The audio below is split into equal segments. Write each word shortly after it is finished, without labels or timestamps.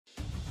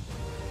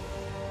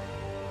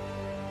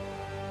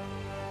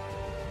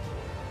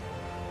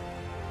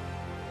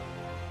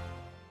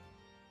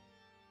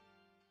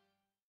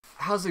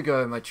How's it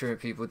going, my truant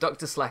people?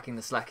 Dr. Slacking,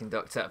 the Slacking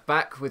Doctor,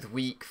 back with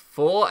week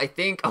 4, I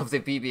think, of the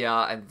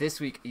BBR, and this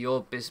week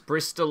your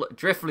Bristol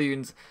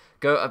Drifloons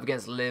go up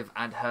against Liv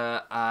and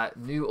her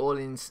New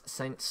Orleans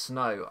Saint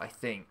Snow, I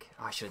think.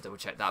 I should have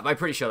double-checked that, but I'm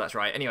pretty sure that's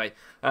right. Anyway,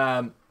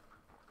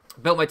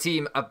 built my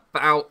team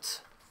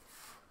about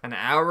an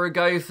hour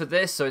ago for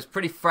this, so it's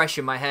pretty fresh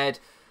in my head.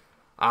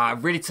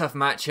 Really tough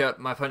matchup.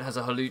 My opponent has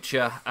a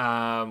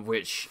Hawlucha,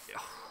 which,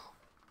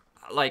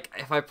 like,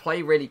 if I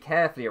play really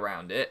carefully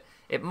around it,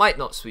 it might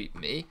not sweep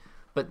me,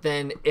 but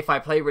then if I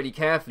play really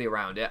carefully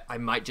around it, I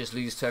might just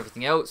lose to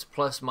everything else.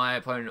 Plus, my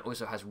opponent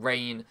also has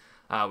Rain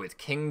with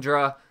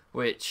Kingdra,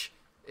 which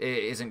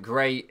isn't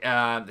great. They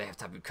have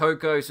Tapu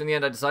Koko, so in the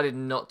end, I decided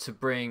not to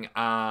bring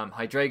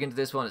Hydreigon to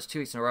this one. It's 2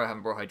 weeks in a row I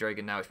haven't brought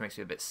Hydreigon now, which makes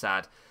me a bit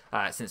sad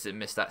since it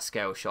missed that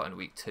scale shot in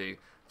week 2.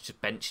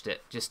 Just benched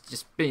it,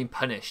 just being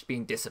punished,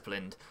 being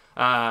disciplined.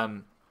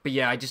 But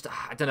yeah, I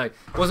don't know,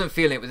 wasn't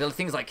feeling it with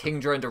things like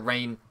Kingdra into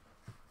Rain,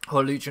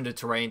 Hawlucha into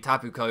Terrain,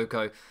 Tapu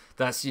Koko.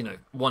 That's, you know,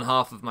 one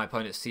half of my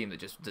opponent's team that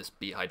just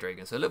beat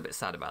Hydreigon, so a little bit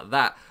sad about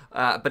that.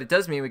 But it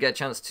does mean we get a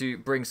chance to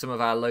bring some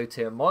of our low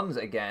tier mons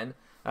again.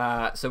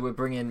 So we're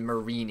bringing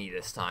Marini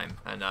this time,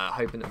 and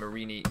hoping that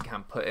Marini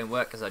can put in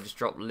work, as I just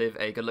dropped Liv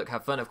a good look,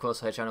 have fun. Of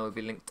course, her channel will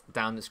be linked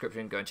down in the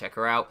description. Go and check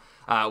her out.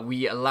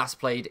 We last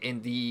played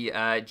in the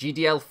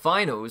GDL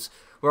finals,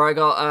 where I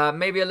got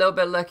maybe a little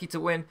bit lucky to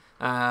win,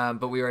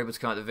 but we were able to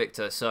come out the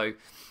victor. So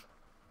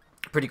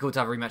pretty cool to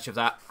have a rematch of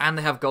that. And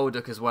they have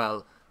Golduck as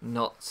well,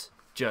 not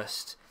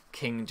just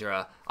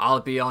Kingdra.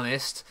 I'll be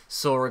honest,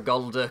 saw a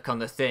Golduck on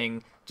the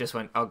thing, just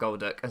went, oh,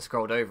 Golduck, and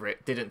scrolled over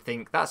it. Didn't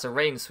think, that's a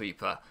Rain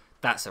Sweeper.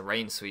 That's a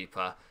Rain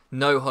Sweeper.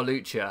 No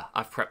Hawlucha.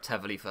 I've prepped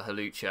heavily for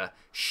Hawlucha.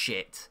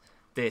 Shit.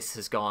 This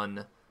has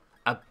gone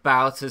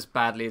about as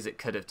badly as it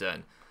could have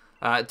done.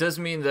 It does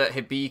mean that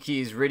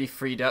Hibiki is really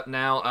freed up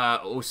now.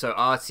 Also,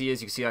 Artie,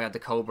 as you can see, I had the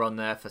Cobra on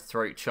there for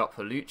Throat Chop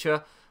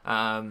Hawlucha.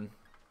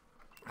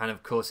 And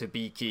of course,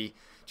 Hibiki,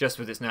 just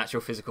with its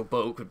natural physical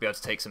bulk, would be able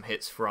to take some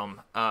hits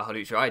from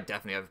Hawlucha. I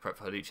definitely over-prepped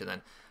for Hawlucha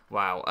then.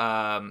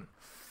 Wow.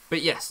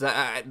 But yes,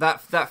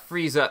 that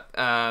frees up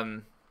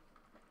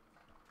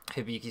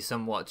Hibiki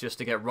somewhat just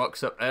to get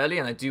rocks up early,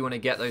 and I do want to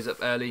get those up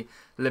early,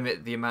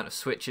 limit the amount of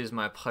switches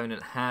my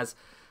opponent has.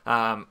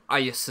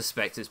 I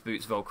suspect it's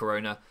Boots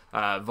Volcarona.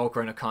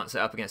 Volcarona can't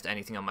set up against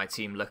anything on my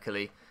team,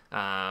 luckily.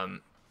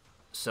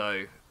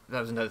 So that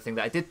was another thing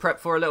that I did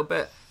prep for a little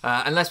bit.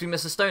 Unless we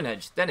miss a Stone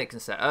Edge, then it can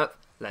set up.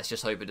 Let's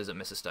just hope it doesn't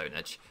miss a Stone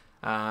Edge.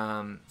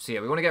 So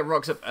yeah, we want to get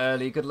rocks up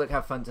early. Good luck,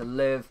 have fun to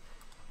live.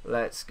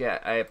 Let's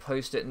get a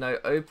post-it note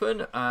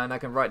open, and I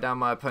can write down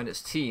my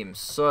opponent's team.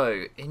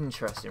 So,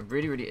 interesting.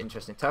 Really, really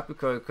interesting. Tapu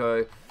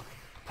Koko,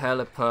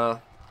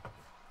 Pelipper,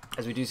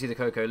 as we do see the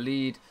Koko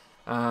lead.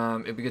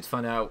 It'd be good to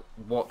find out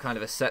what kind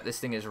of a set this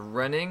thing is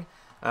running.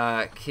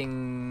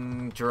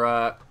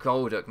 Kingdra,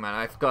 Golduck, man.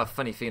 I've got a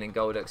funny feeling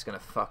Golduck's going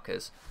to fuck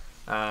us.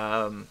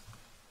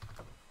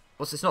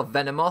 What's this? Not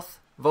Venomoth?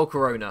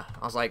 Volcarona.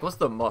 I was like, what's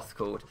the moth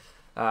called?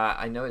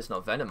 I know it's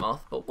not Venomoth,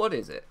 but what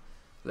is it?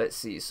 Let's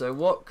see. So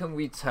what can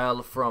we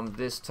tell from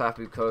this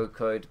Tapu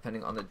Koko,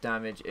 depending on the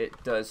damage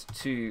it does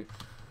to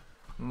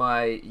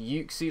my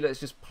Uxie? Let's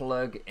just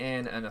plug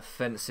in an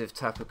offensive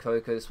Tapu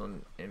Koko. This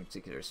one in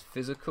particular is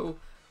physical.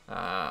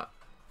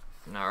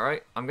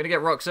 Alright, I'm going to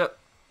get rocks up.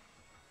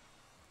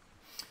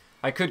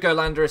 I could go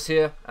Landorus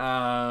here.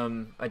 I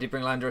did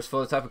bring Landorus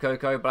for the Tapu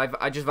Koko, but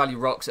I just value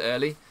rocks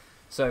early.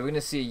 So we're going to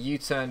see a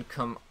U-turn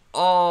come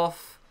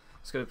off.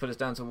 It's going to put us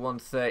down to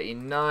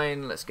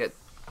 139. Let's get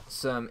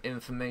some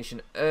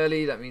information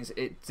early. That means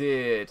it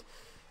did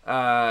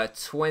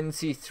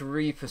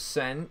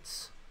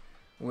 23%,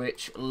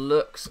 which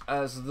looks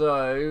as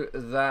though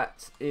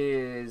that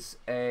is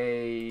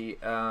a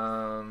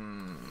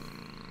can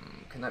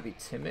that be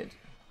timid? It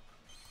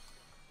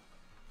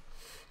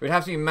would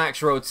have to be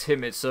max roll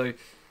timid, so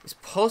it's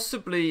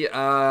possibly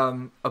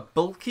a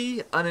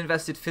bulky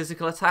uninvested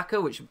physical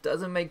attacker, which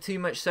doesn't make too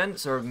much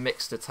sense, or a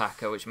mixed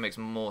attacker, which makes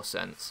more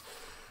sense.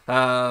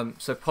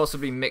 So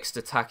possibly mixed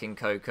attacking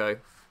Koko.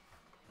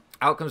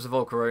 Out comes the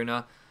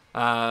Volcarona.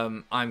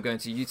 I'm going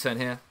to U-turn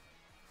here.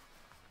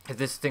 If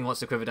this thing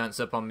wants to Quiver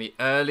Dance up on me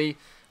early,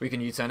 we can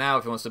U-turn out.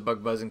 If it wants to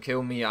Bug Buzz and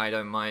kill me, I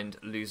don't mind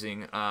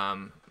losing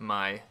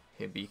my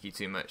Hibiki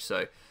too much.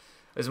 So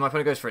as my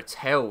opponent goes for a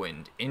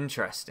Tailwind.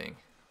 Interesting.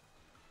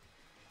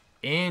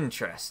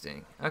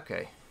 Interesting.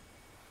 Okay.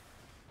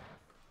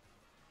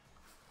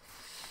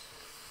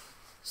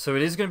 So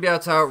it is going to be able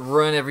to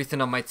outrun everything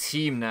on my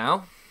team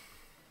now.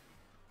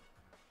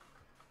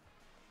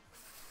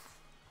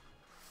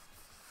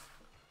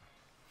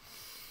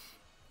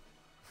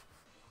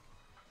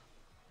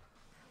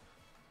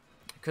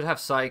 Could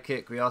have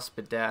Psychic, we are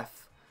Spadef.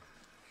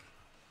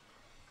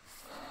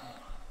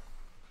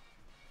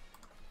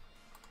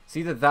 It's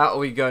either that or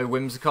we go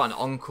Whimsicott and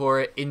Encore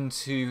it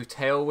into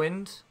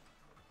Tailwind.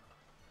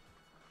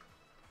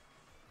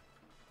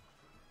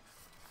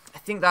 I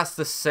think that's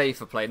the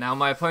safer play. Now,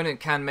 my opponent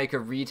can make a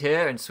read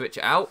here and switch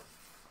out.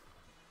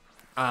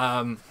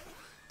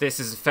 This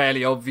is a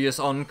fairly obvious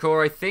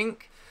Encore, I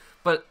think.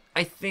 But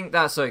I think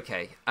that's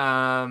okay.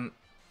 I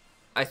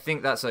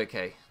think that's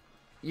okay.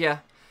 Yeah.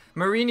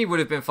 Marini would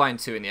have been fine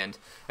too in the end.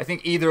 I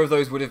think either of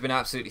those would have been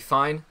absolutely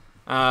fine.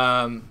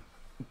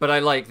 But I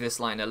like this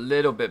line a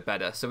little bit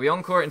better. So we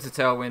encore it into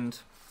Tailwind.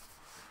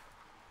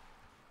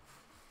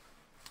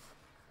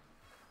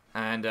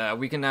 And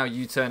we can now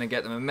U-turn and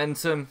get the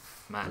momentum.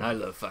 Man, I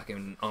love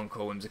fucking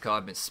Encore Whimsicott.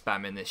 I've been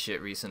spamming this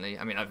shit recently.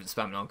 I mean, I've been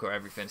spamming Encore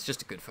everything. It's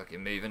just a good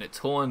fucking move. And it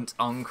Taunt,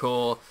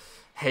 Encore,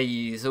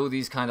 Haze, all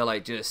these kind of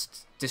like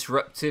just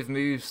disruptive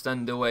moves,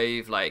 Thunder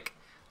Wave. Like,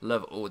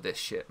 love all this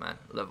shit, man.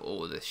 Love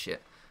all this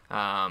shit.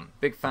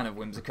 Big fan of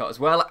Whimsicott as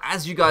well.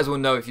 As you guys will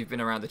know if you've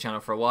been around the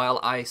channel for a while,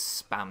 I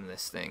spam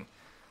this thing.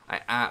 I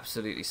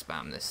absolutely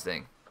spam this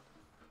thing.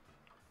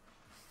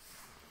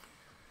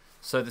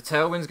 So the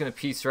Tailwind's going to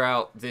peter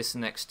out this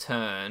next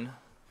turn.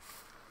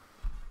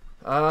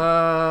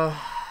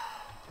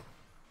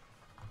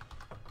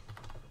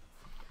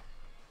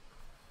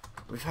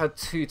 We've had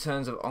 2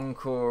 turns of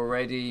Encore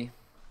already.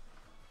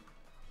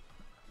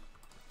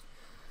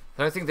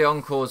 I don't think the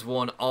Encore's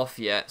worn off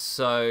yet,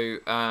 so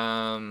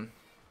I'm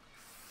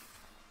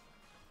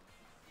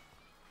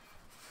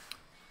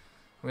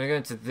going to go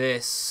into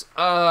this.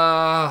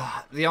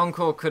 The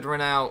Encore could run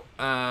out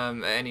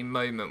at any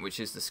moment, which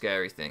is the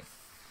scary thing.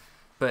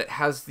 But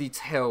has the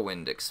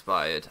Tailwind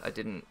expired? I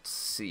didn't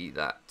see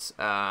that.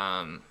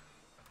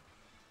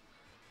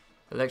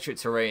 Electric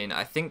Terrain.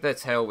 I think their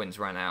Tailwinds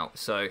ran out.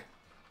 So,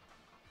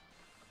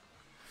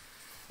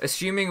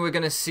 assuming we're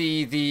going to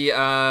see the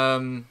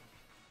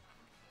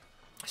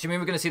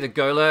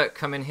Golurk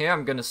come in here,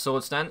 I'm going to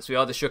Sword Stance. We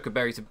are the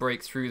Shuckerberry to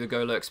break through the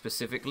Golurk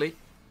specifically.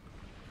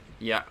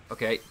 Yeah.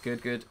 Okay.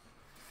 Good. Good.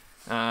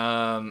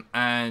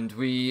 And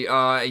we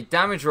are a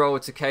damage roll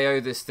to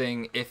KO this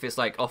thing if it's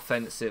like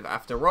offensive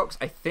after rocks,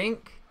 I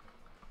think.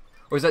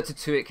 Or is that to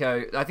 2-hit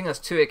KO? I think that's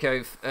 2-hit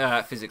KO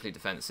physically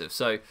defensive.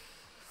 So,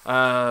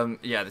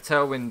 yeah, the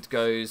Tailwind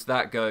goes,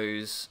 that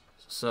goes.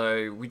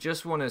 So we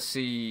just want to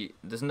see,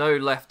 there's no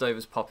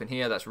leftovers popping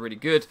here. That's really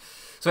good.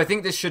 So I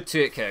think this should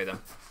 2-hit KO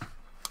them.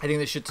 I think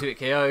this should 2-hit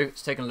KO.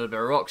 It's taking a little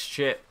bit of rocks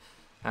chip.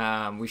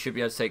 We should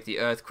be able to take the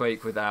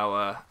Earthquake with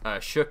our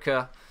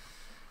Shucker.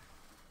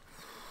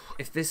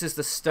 If this is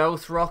the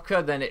Stealth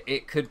Rocker, then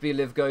it could be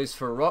Liv goes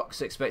for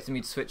rocks, expecting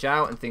me to switch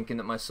out and thinking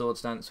that my Sword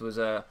Stance was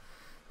a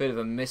bit of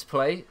a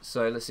misplay.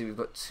 So let's see, we've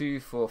got 2,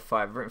 4,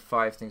 5. I've written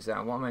 5 things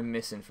down. What am I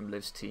missing from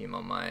Liv's team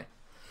on my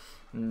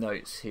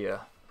notes here?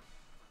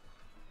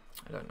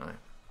 I don't know.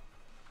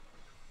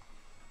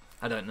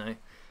 I don't know.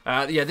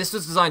 Yeah, this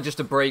was designed just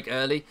to break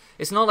early.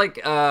 It's not like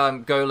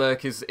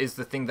Golurk is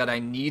the thing that I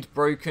need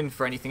broken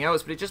for anything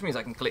else, but it just means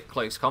I can click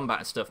close combat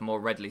and stuff more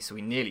readily, so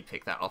we nearly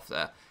picked that off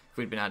there. If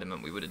we'd been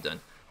adamant, we would have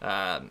done.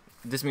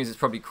 This means it's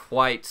probably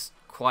quite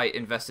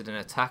invested in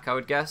attack, I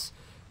would guess.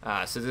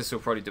 So this will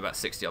probably do about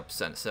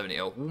 60-odd%, 70.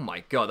 Oh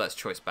my god, that's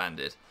choice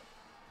banded.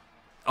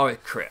 Oh,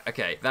 it crit.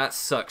 Okay, that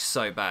sucks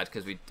so bad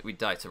because we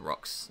die to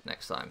rocks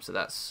next time. So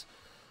it's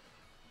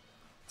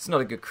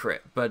not a good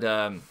crit, but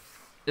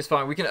it's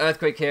fine. We can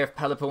Earthquake here if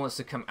Pelipper wants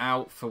to come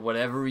out for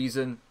whatever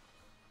reason.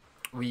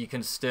 We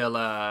can still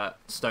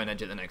Stone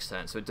Edge it the next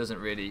turn, so it doesn't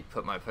really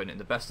put my opponent in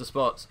the best of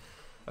spots.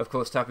 Of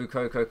course, Tapu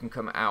Koko can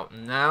come out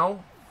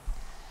now,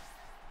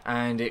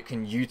 and it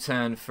can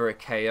U-turn for a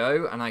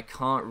KO, and I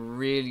can't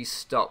really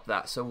stop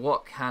that. So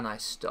what can I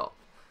stop?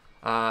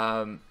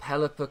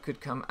 Pelipper could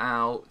come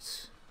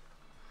out.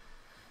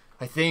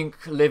 I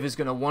think Liv is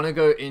going to want to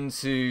go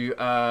into...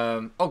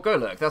 oh,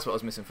 Golurk, that's what I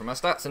was missing from my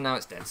stats, and now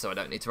it's dead, so I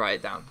don't need to write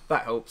it down.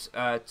 That helps.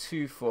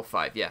 2, 4,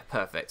 5. Yeah,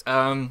 perfect.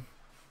 So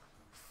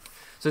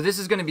this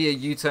is going to be a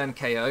U-turn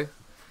KO.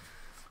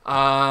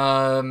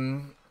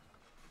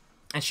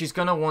 And she's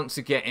going to want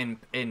to get in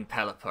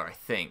Pelipper, I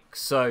think.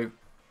 So,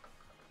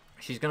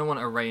 she's going to want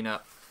to rain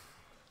up.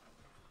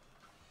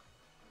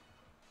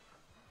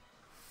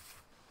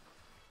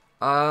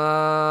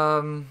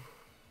 I'm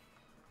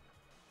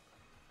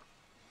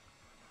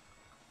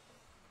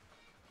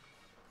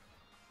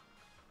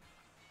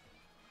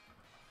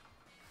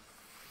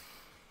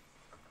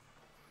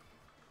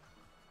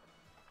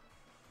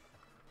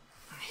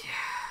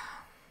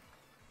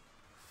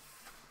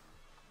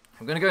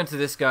going to go into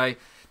this guy.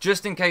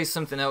 Just in case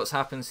something else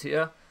happens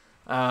here.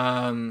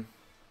 And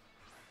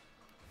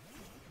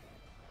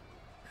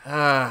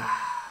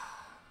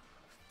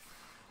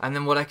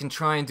then what I can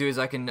try and do is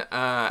I can...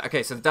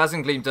 okay, so the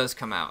Dazzling Gleam does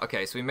come out.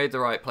 Okay, so we made the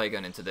right play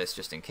going into this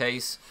just in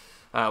case.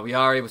 We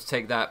are able to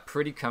take that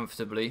pretty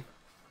comfortably.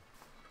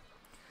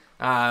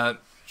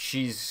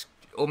 She's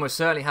almost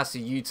certainly has to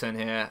U-turn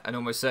here, and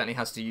almost certainly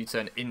has to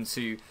U-turn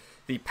into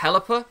the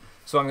Pelipper.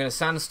 So I'm going to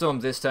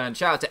Sandstorm this turn.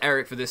 Shout out to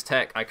Eric for this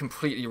tech. I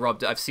completely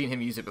robbed it. I've seen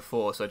him use it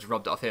before, so I just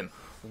robbed it off him.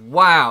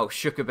 Wow,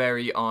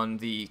 Shuckerberry on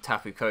the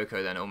Tapu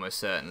Koko then, almost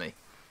certainly.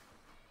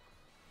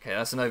 Okay,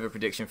 that's an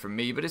over-prediction from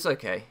me, but it's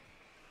okay.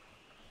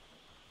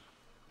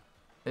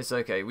 It's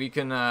okay. We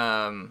can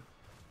have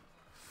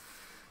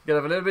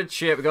a little bit of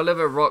chip. We've got a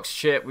little bit of rocks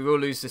chip. We will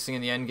lose this thing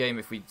in the end game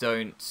if we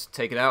don't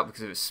take it out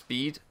because of its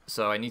speed.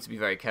 So I need to be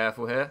very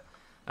careful here.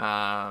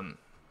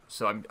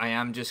 So I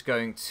am just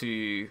going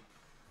to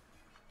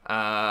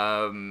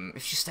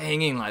If she's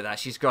staying in like that,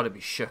 she's got to be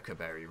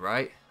Sugarberry,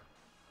 right?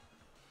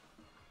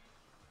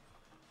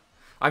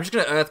 I'm just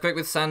going to Earthquake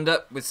with Sand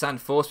Up. With Sand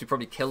Force, we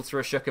probably killed through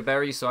a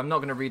Sugarberry, so I'm not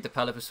going to read the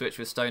Pelipper switch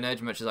with Stone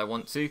Edge much as I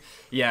want to.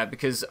 Yeah,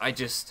 because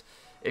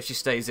if she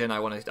stays in, I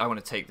want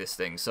to take this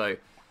thing. So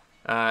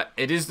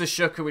it is the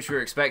Sugar which we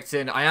were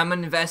expecting. I am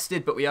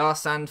invested, but we are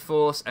Sand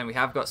Force, and we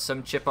have got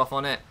some chip off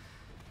on it.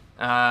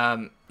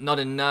 Not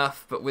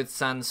enough, but with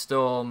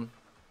Sandstorm...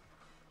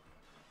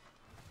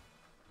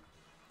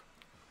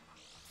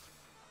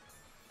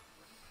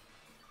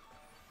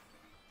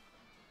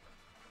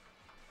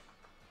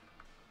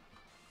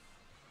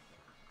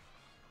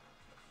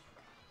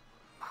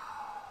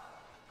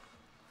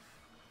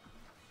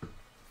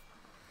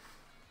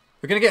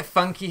 We're going to get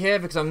funky here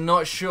because I'm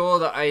not sure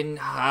that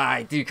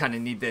I do kind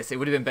of need this. It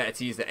would have been better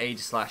to use the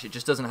Aegis Slash. It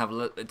just doesn't have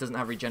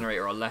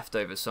Regenerator or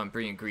Leftovers, so I'm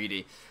being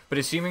greedy. But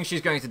assuming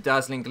she's going to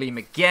Dazzling Gleam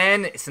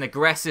again, it's an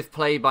aggressive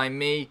play by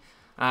me.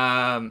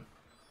 But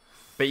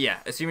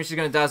yeah, assuming she's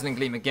going to Dazzling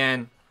Gleam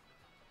again,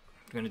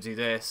 I'm going to do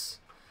this.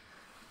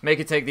 Make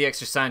her take the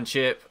extra sand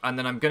chip, and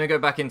then I'm going to go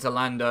back into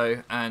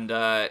Lando, and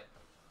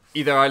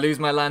either I lose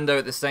my Lando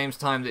at the same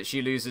time that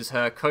she loses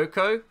her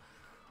Coco,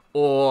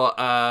 or...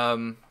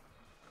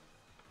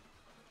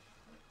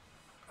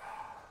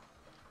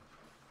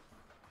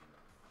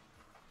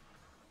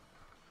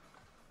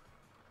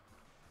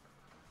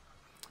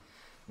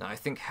 No, I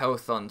think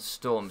health on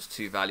Storm's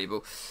too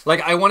valuable.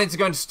 Like, I wanted to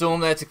go into Storm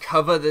there to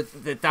cover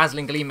the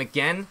Dazzling Gleam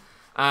again.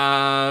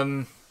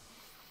 But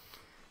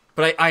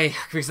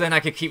because then I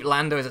could keep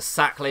Lando as a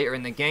sack later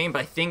in the game.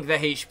 But I think the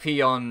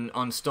HP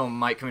on Storm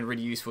might come in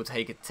really useful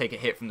to take a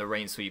hit from the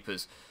Rain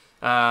Sweepers.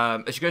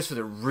 As she goes for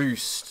the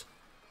Roost.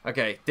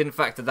 Okay, didn't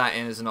factor that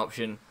in as an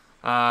option.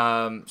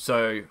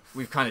 So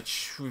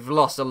we've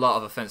lost a lot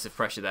of offensive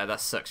pressure there.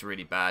 That sucks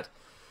really bad.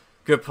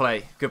 Good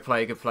play, good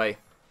play, good play.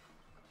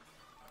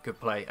 Good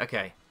play.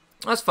 Okay,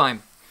 that's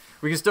fine.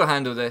 We can still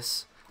handle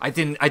this. I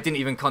didn't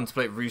even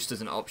contemplate Roost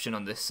as an option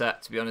on this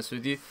set, to be honest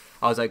with you.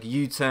 I was like,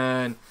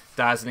 U-turn,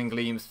 Dazzling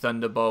Gleam,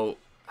 Thunderbolt.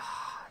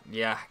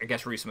 Yeah, I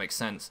guess Roost makes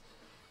sense.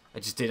 I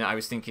just didn't. I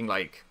was thinking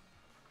like,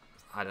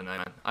 I don't know,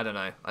 man. I don't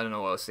know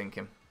what I was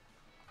thinking.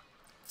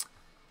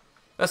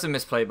 That's a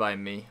misplay by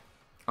me.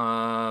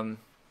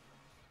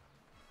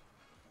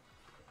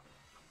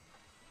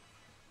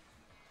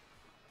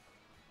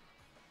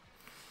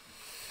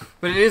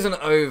 But it isn't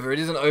over. It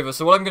isn't over.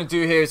 So what I'm going to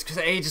do here is, because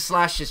Aegis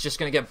Slash is just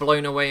going to get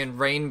blown away in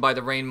rain by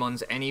the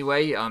Rainmons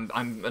anyway. I'm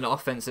an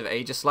offensive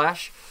Aegis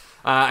Slash.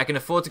 I can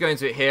afford to go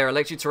into it here.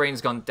 Electric Terrain's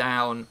gone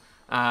down.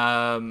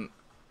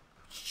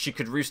 She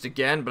could Roost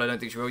again, but I don't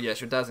think she will. Yeah,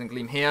 she'll Dazzling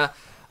Gleam here.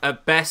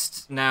 At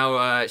best,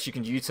 now she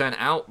can U-turn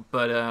out,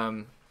 but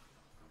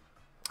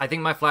I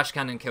think my Flash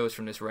Cannon kills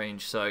from this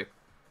range, so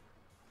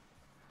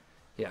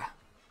yeah.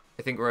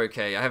 I think we're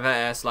okay. I have her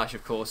Air Slash,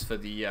 of course, for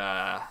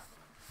the...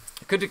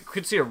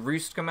 Could see a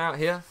Roost come out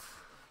here.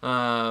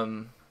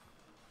 But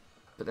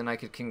then I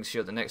could King's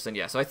Shield the next turn.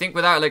 Yeah, so I think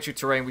without Electric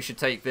Terrain, we should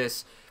take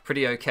this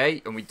pretty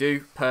okay. And we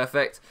do.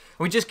 Perfect.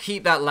 And we just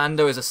keep that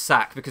Lando as a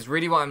sack. Because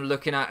really what I'm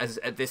looking at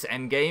at this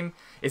endgame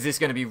is this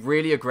going to be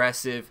really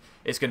aggressive.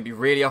 It's going to be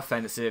really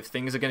offensive.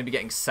 Things are going to be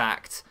getting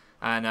sacked.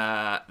 And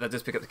that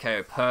does pick up the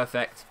KO.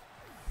 Perfect.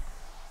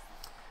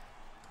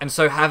 And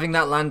so having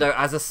that Lando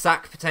as a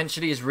sack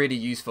potentially is really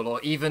useful,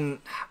 or even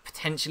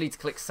potentially to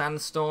click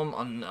Sandstorm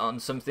on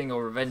something,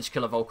 or Revenge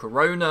Killer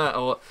Volcarona,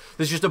 or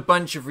there's just a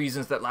bunch of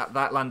reasons that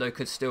that Lando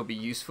could still be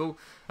useful.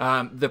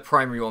 The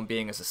primary one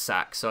being as a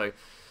sack. So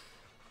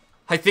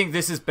I think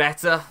this is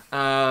better.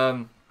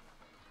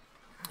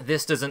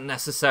 This doesn't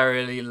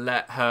necessarily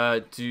let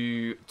her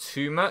do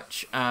too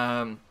much.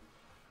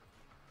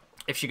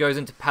 If she goes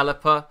into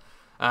Pelipper,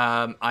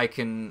 I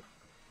can...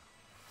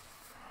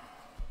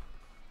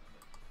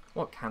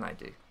 What can I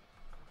do?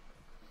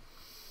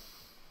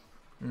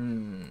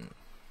 I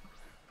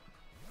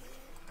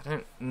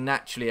don't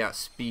naturally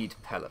outspeed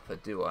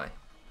Pelipper, do I?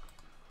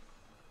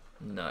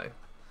 No.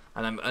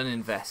 And I'm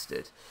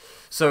uninvested.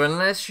 So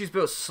unless she's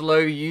built slow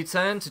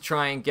U-turn to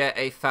try and get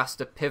a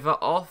faster pivot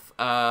off,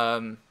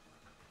 I'm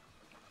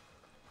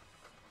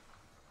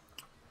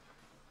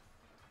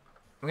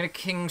going to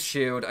King's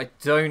Shield. I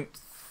don't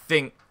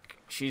think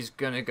she's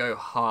going to go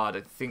hard.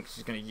 I think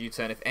she's going to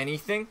U-turn if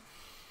anything.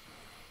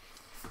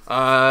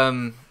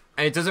 And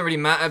it doesn't really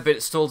matter, but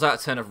it stalls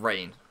out a turn of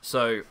rain.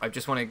 So I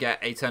just want to get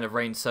a turn of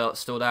rain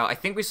stalled out. I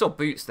think we saw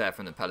boots there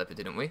from the Pelipper,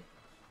 didn't we?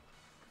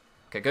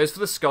 Okay, goes for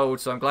the Scold,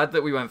 so I'm glad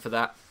that we went for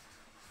that.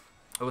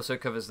 Also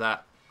covers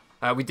that.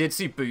 We did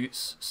see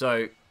boots,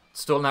 so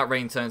stalling out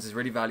rain turns is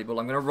really valuable.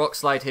 I'm going to Rock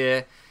Slide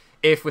here.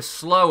 If we're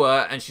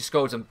slower and she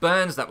Scolds and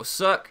burns, that will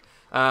suck.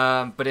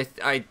 But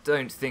I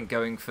don't think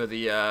going for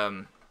the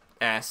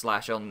Air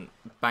Slash on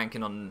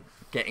banking on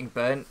getting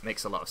burnt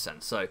makes a lot of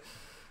sense. So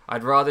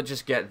I'd rather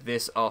just get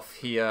this off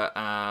here.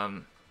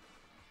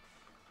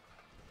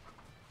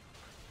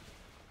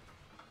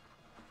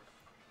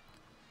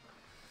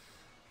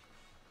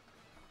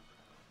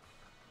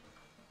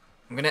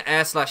 I'm going to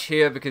air slash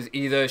here because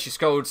either she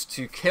scolds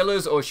to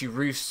killers or she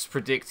roosts,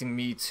 predicting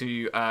me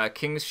to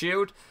King's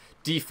Shield.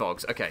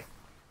 Defogs, okay.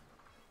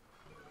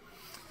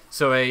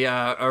 So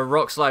a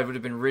rock slide would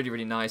have been really,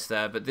 really nice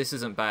there, but this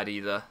isn't bad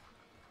either.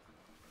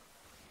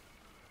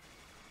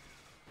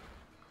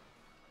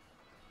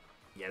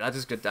 Yeah, that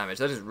is good damage.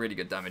 That is really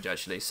good damage,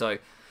 actually. So I'm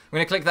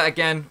going to click that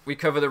again. We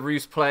cover the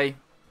roost play.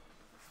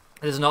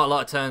 There's not a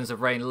lot of turns of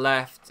Rain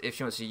left. If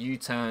she wants to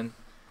U-turn,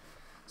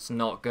 it's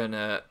not going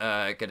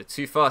to get it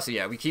too far. So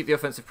yeah, we keep the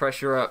offensive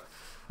pressure up,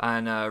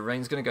 and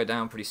Rain's going to go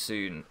down pretty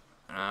soon.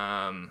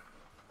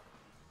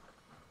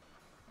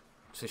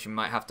 So she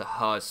might have to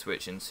hard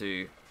switch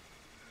into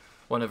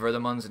one of her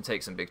other mons and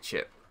take some big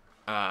chip.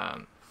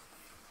 Or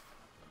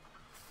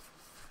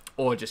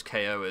just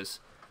KO us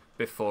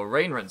before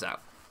Rain runs out.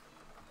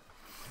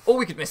 Or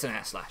we could miss an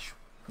air slash.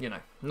 You know,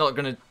 not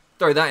going to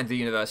throw that into the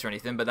universe or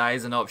anything, but that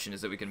is an option,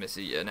 is that we can miss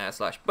an air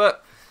slash.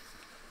 But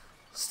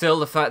still,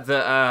 the fact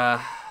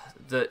that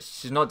that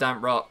she's not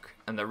damp rock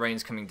and that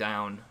Rain's coming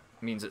down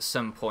means at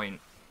some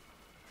point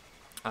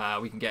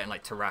we can get in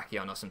like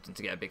Terrakion or something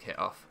to get a big hit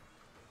off.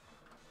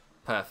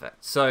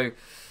 Perfect. So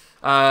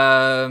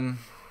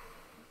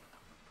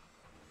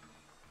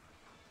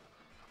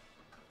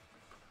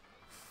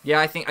yeah,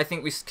 I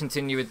think we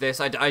continue with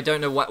this. I don't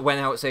know when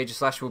Outsage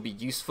Slash will be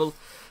useful.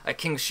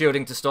 King's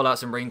Shielding to stall out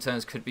some Rain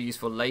turns could be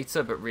useful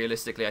later, but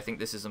realistically I think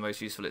this is the most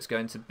useful it's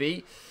going to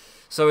be.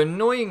 So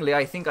annoyingly,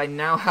 I think I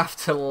now have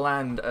to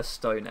land a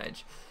Stone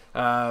Edge,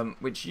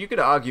 which you could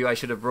argue I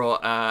should have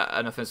brought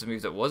an offensive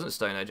move that wasn't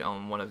Stone Edge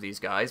on one of these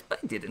guys, but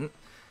I didn't.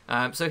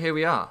 So here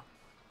we are.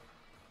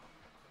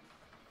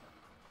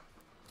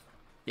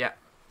 Yeah.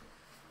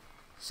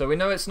 So we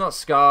know it's not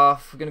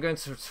Scarf. We're going to go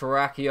into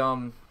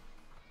Terrakion.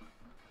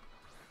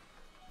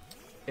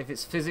 If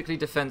it's physically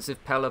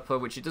defensive Pelipper,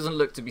 which it doesn't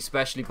look to be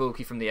specially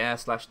bulky from the air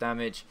slash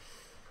damage.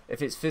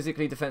 If it's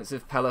physically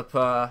defensive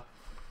Pelipper,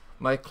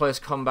 my close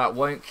combat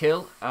won't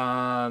kill.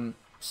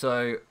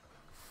 So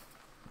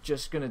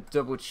just going to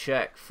double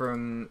check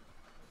from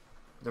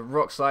the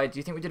rock slide. Do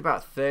you think we did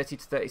about 30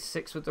 to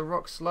 36 with the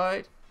rock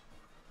slide?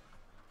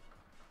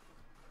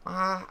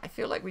 I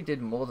feel like we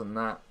did more than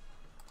that.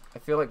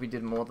 I'm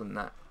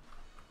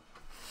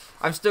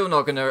still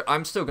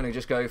gonna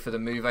just go for the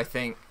move, I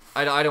think.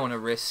 I don't want to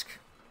risk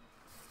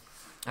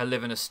her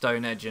living a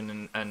Stone Edge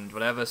and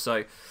whatever.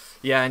 So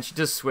yeah, and she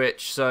does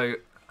switch. So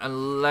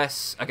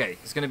unless, okay,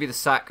 it's going to be the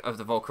sack of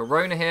the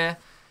Volcarona here.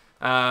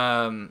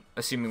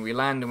 Assuming we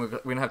land, and we're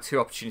going to have two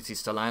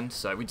opportunities to land.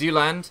 So we do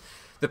land.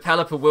 The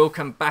Pelipper will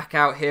come back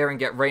out here and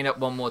get Rain up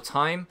one more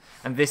time.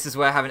 And this is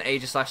where having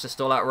Aegislash to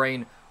stall out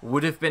Rain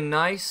would have been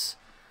nice.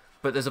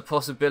 But there's a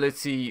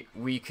possibility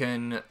we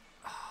can...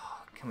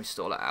 can we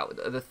stall it out with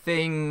other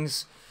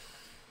things?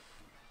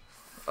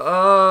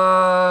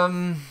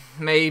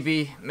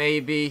 Maybe.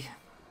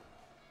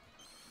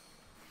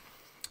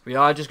 We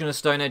are just going to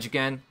Stone Edge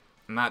again.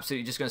 I'm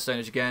absolutely just going to Stone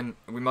Edge again.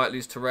 We might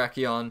lose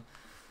Terrakion.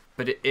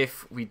 But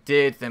if we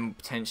did, then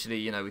potentially,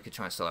 you know, we could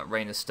try and stall out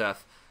Rain and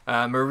stuff.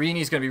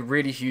 Marini's going to be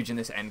really huge in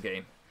this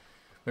endgame.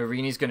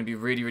 Marini's going to be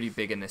really, really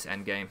big in this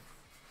endgame.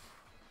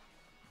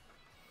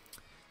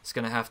 It's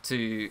going to have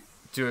to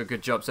do a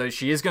good job. So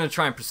she is going to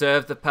try and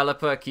preserve the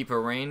Pelipper, keep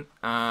her Rain.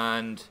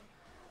 And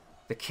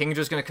the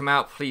Kingdra's going to come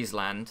out. Please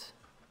land.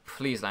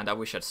 Please land. I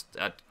wish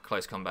I'd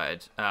close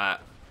combated.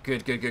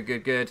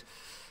 Good.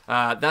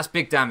 That's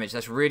big damage.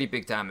 That's really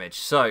big damage.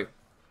 So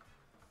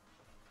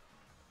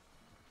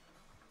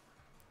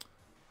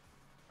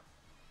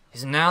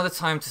is now the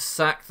time to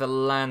sack the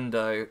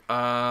Lando.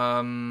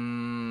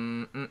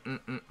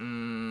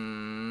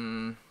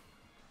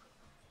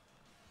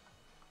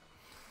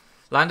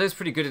 Lando's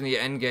pretty good in the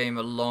end game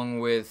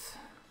along with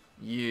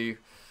you.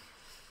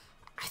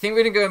 I think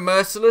we're going to go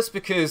Merciless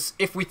because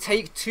if we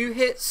take 2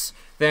 hits,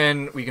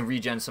 then we can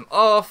regen some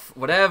off,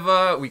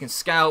 whatever. We can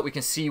scout. We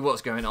can see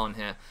what's going on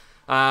here.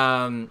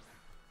 I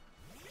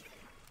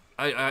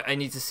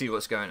need to see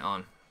what's going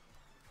on.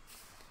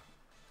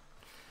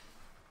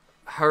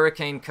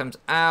 Hurricane comes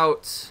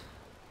out.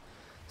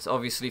 It's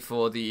obviously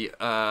for the...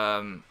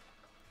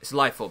 it's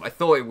Life Orb. I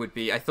thought it would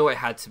be. I thought it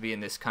had to be in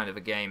this kind of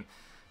a game.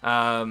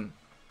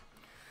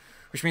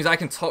 Which means I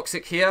can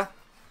Toxic here.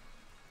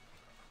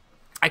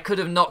 I could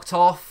have knocked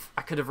off.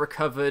 I could have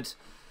recovered.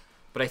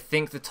 But I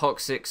think the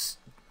Toxic's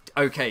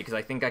okay, because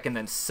I think I can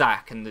then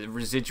sack, and the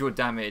residual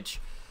damage.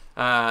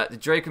 The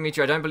Draco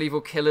Meteor, I don't believe will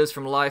kill us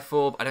from Life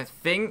Orb. I don't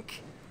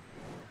think.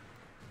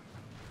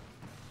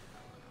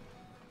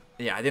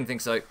 Yeah, I didn't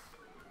think so.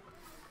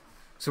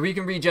 So we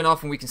can regen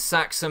off and we can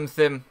sack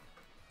something.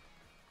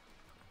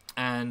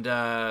 And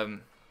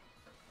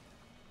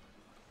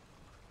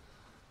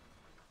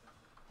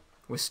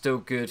we're still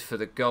good for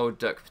the Gold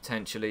Duck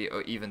potentially,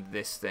 or even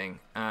this thing.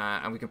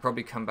 And we can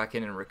probably come back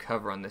in and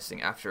recover on this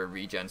thing after a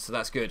regen. So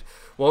that's good.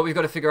 What we've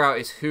got to figure out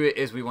is who it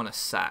is we want to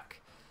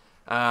sack.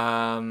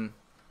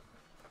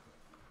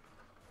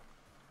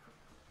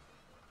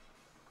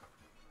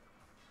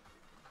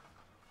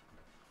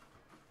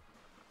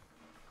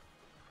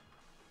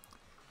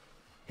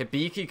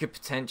 Hibiki could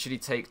potentially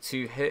take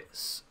 2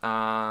 hits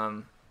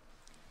at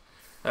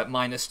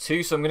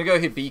 -2. So I'm going to go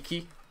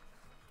Hibiki.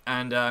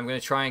 And I'm going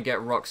to try and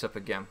get rocks up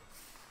again.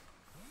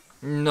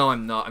 No,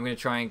 I'm not. I'm going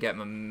to try and get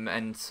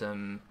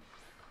momentum.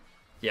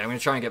 Yeah, I'm going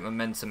to try and get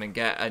momentum and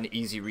get an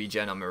easy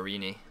regen on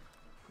Marini.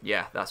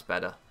 Yeah, that's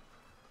better.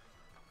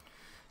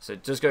 So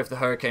just go for the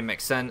Hurricane,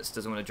 makes sense.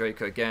 Doesn't want a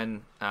Draco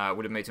again.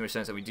 Would have made too much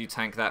sense that we do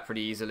tank that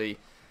pretty easily.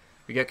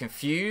 We get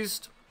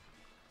confused.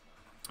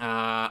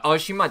 Oh,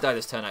 she might die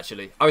this turn,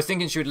 actually. I was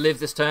thinking she would live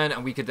this turn,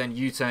 and we could then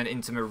U-turn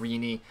into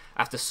Marini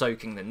after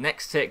soaking the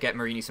next hit, get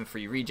Marini some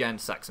free regen,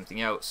 sack something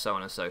else, so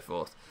on and so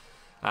forth.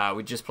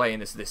 We're just playing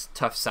this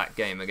tough sack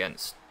game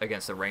against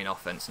the Rain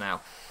offense now.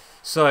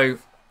 So,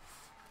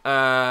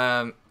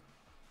 Pelipper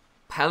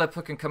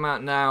can come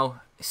out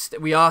now.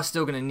 We are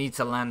still going to need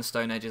to land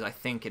Stone Edges, I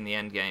think, in the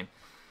end game.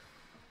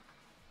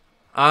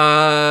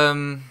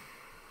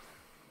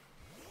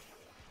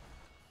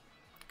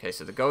 Okay,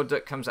 so the Gold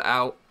Duck comes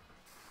out.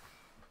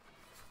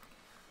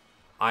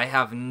 I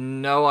have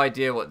no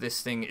idea what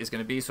this thing is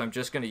going to be, so I'm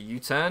just going to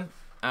U-turn.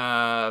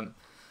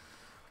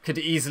 Could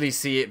easily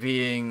see it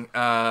being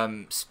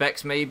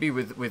Specs maybe,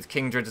 with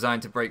Kingdra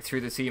designed to break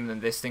through the team, and then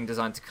this thing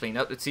designed to clean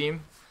up the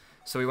team.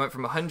 So we went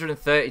from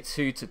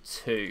 132 to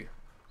 2.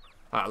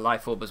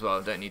 Life Orb as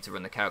well, don't need to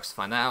run the calcs to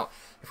find that out.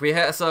 If we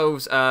hit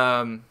ourselves, it's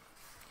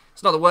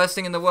not the worst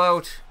thing in the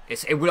world.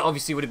 It would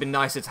obviously would have been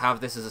nicer to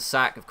have this as a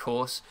sack, of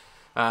course.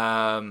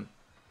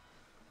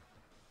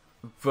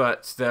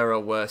 But there are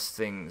worse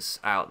things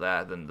out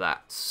there than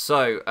that.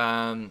 So,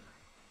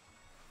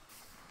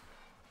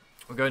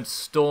 we're going to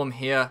Storm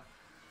here.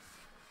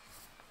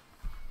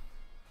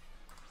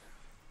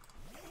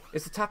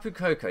 Is the Tapu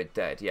Koko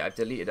dead? Yeah, I've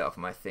deleted it off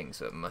my thing,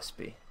 so it must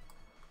be.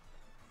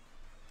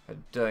 I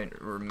don't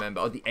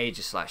remember. Oh, the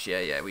Aegislash.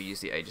 Yeah, we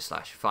use the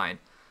Aegislash. Fine.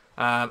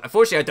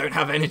 Unfortunately, I don't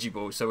have Energy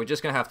Balls, so we're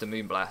just going to have to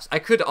Moonblast. I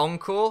could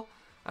Encore.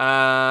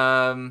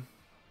 No,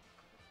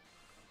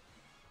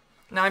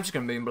 I'm just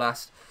going to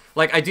Moonblast.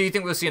 Like, I do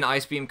think we'll see an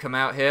Ice Beam come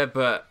out here,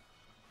 but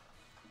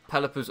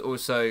Pelipper's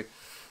also,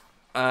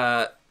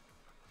 yeah,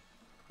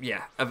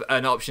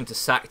 an option to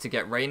sack to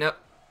get Rain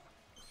up.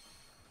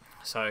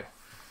 So,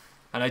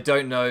 and I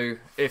don't know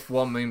if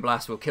one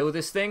Moonblast will kill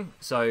this thing,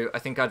 so I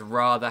think I'd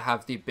rather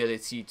have the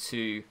ability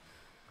to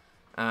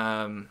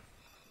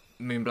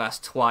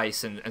Moonblast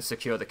twice and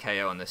secure the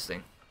KO on this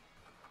thing.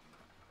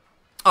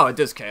 Oh, it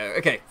does KO.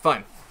 Okay,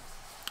 fine.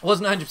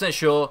 Wasn't 100%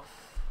 sure.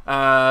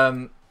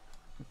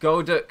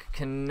 Golduck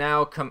can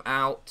now come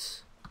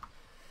out.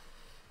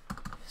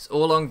 It's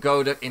all on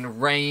Golduck in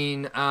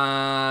Rain.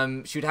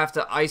 She would have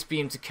to Ice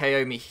Beam to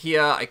KO me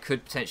here. I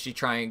could potentially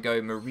try and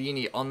go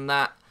Marini on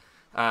that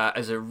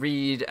as a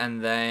read,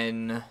 and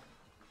then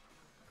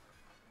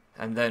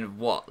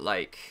what?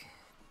 Like,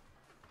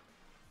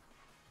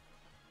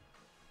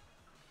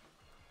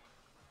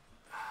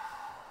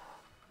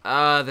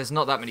 there's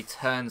not that many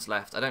turns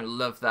left. I don't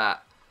love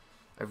that.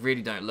 I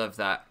really don't love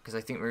that, because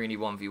I think Marini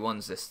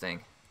 1v1s this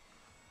thing.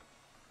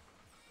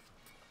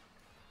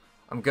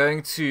 I'm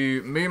going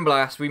to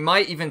Moonblast. We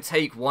might even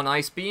take one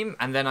Ice Beam,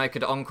 and then I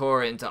could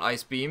Encore it into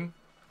Ice Beam.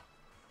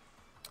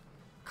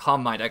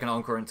 Calm Mind. I can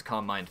Encore into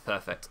Calm Mind.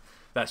 Perfect.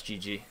 That's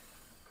GG.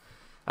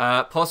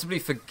 Possibly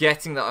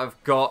forgetting that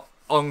I've got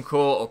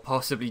Encore, or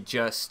possibly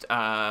just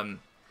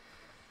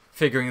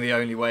figuring the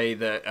only way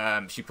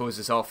that she pulls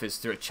this off is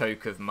through a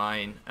choke of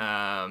mine.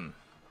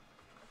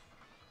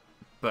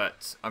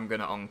 But I'm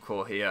going to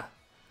Encore here.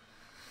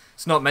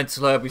 It's not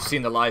Mental Herb. We've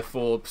seen the Life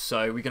Orb,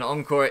 so we can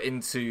Encore it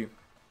into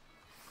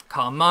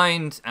Calm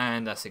Mind,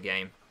 and that's a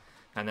game.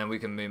 And then we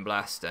can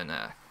Moonblast and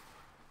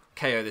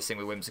KO this thing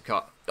with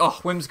Whimsicott. Oh,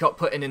 Whimsicott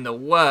putting in the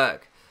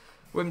work.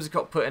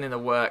 Whimsicott putting in the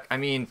work. I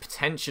mean,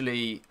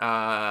 potentially...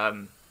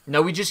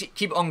 no, we just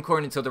keep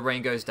Encoring until the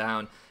rain goes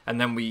down, and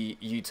then we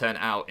U-turn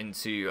out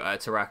into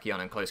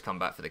Terrakion and close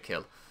combat for the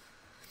kill.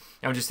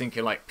 I'm just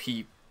thinking, like,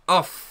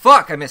 Oh,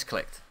 fuck! I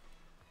misclicked.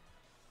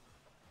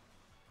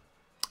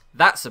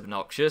 That's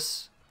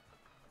obnoxious.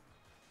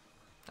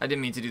 I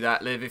didn't mean to do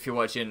that. Liv, if you're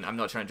watching, I'm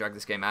not trying to drag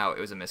this game out.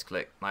 It was a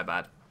misclick. My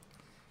bad.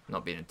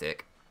 Not being a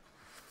dick.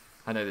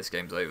 I know this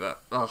game's over.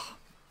 Ugh.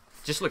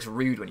 Just looks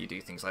rude when you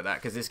do things like that,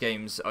 because this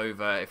game's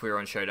over. If we were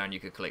on Showdown, you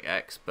could click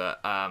X,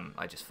 but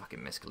I just fucking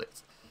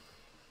misclicked.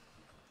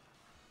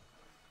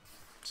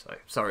 So,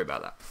 sorry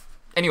about that.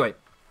 Anyway.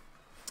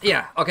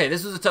 Yeah, okay,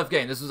 this was a tough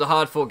game. This was a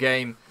hard-fought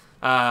game,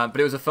 but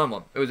it was a fun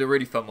one. It was a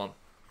really fun one.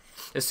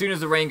 As soon as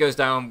the rain goes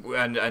down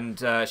and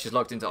she's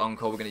locked into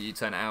Encore, we're going to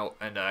U-turn out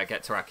and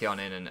get Terrakion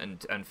in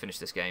and finish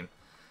this game.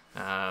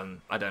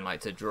 I don't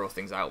like to draw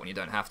things out when you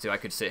don't have to. I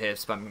could sit here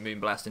spamming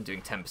Moonblast and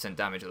doing 10%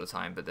 damage all the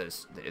time, but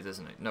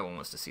no one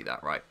wants to see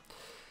that, right?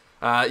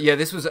 Yeah,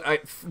 this was...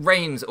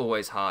 Rain's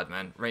always hard,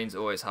 man. Rain's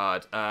always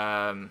hard.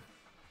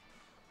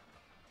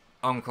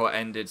 Encore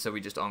ended, so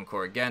we just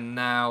Encore again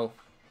now.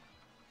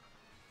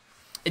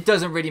 It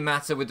doesn't really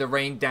matter with the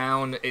rain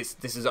down.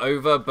 This is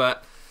over,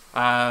 but...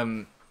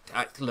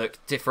 look,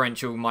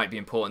 differential might be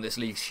important. This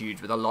league's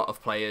huge with a lot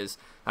of players.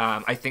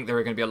 I think there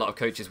are going to be a lot of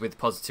coaches with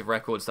positive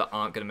records that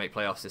aren't going to make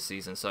playoffs this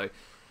season. So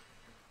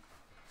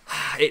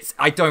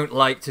I don't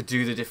like to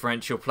do the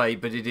differential play,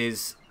 but it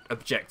is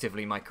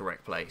objectively my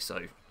correct play,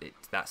 so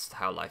that's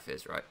how life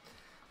is, right?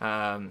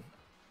 I'm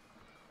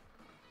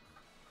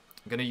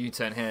going to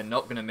U-turn here,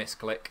 not going to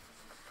misclick.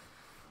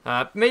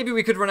 Maybe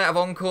we could run out of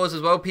encores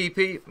as well,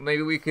 PP.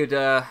 Maybe we could,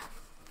 I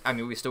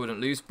mean, we still wouldn't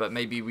lose, but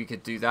maybe we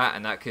could do that,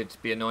 and that could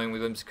be annoying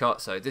with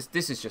Whimsicott. So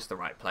this is just the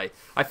right play.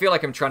 I feel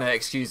like I'm trying to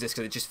excuse this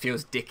because it just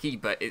feels dicky,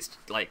 but it's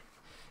like,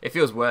 it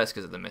feels worse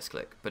because of the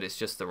misclick, but it's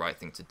just the right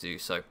thing to do,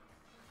 so.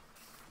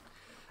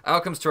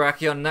 Out comes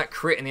Terrakion. That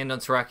crit in the end on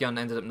Terrakion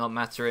ended up not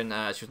mattering.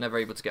 She was never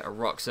able to get her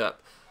rocks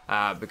up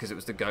because it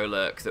was the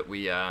Golurk that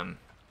we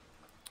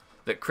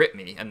that crit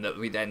me and that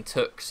we then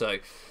took. So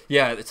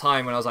yeah, at the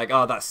time when I was like,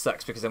 oh, that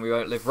sucks because then we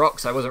won't live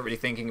rocks, I wasn't really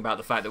thinking about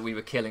the fact that we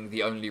were killing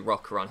the only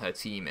rocker on her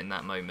team in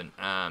that moment.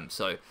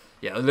 So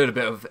yeah, a little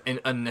bit of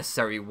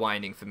unnecessary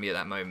whining for me at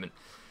that moment.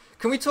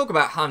 Can we talk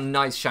about how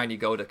nice shiny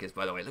Golduck is,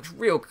 by the way? It looks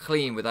real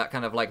clean with that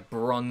kind of like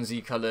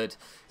bronzy coloured.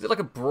 Is it like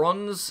a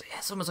bronze? Yeah,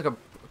 it's almost like a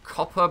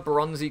copper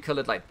bronzy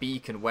coloured like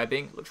beak and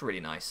webbing. It looks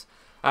really nice.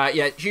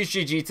 Yeah, huge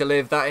GG to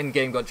Liv. That end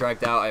game got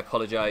dragged out. I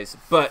apologise,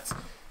 but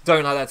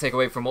don't let that take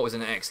away from what was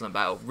an excellent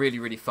battle. Really,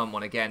 really fun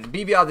one again.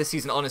 BBR this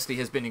season honestly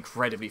has been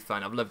incredibly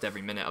fun. I've loved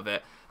every minute of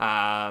it.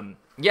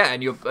 Yeah,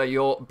 and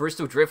your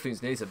Bristol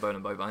Drifloons, nearly said Bone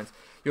and Bovines.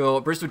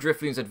 Your Bristol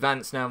Drifloons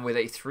advance now with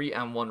a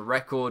 3-1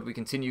 record. We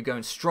continue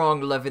going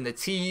strong, loving the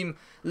team,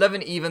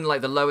 loving even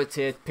like the lower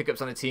tier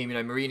pickups on the team. You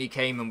know, Marini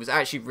came and was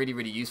actually really,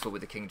 really useful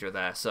with the Kingdra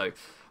there. So,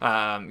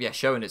 yeah,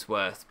 showing its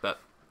worth, but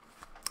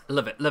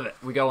love it, love it.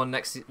 We go on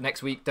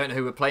next week. Don't know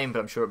who we're playing, but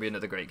I'm sure it'll be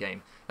another great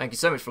game. Thank you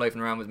so much for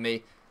loafing around with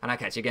me, and I'll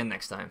catch you again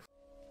next time.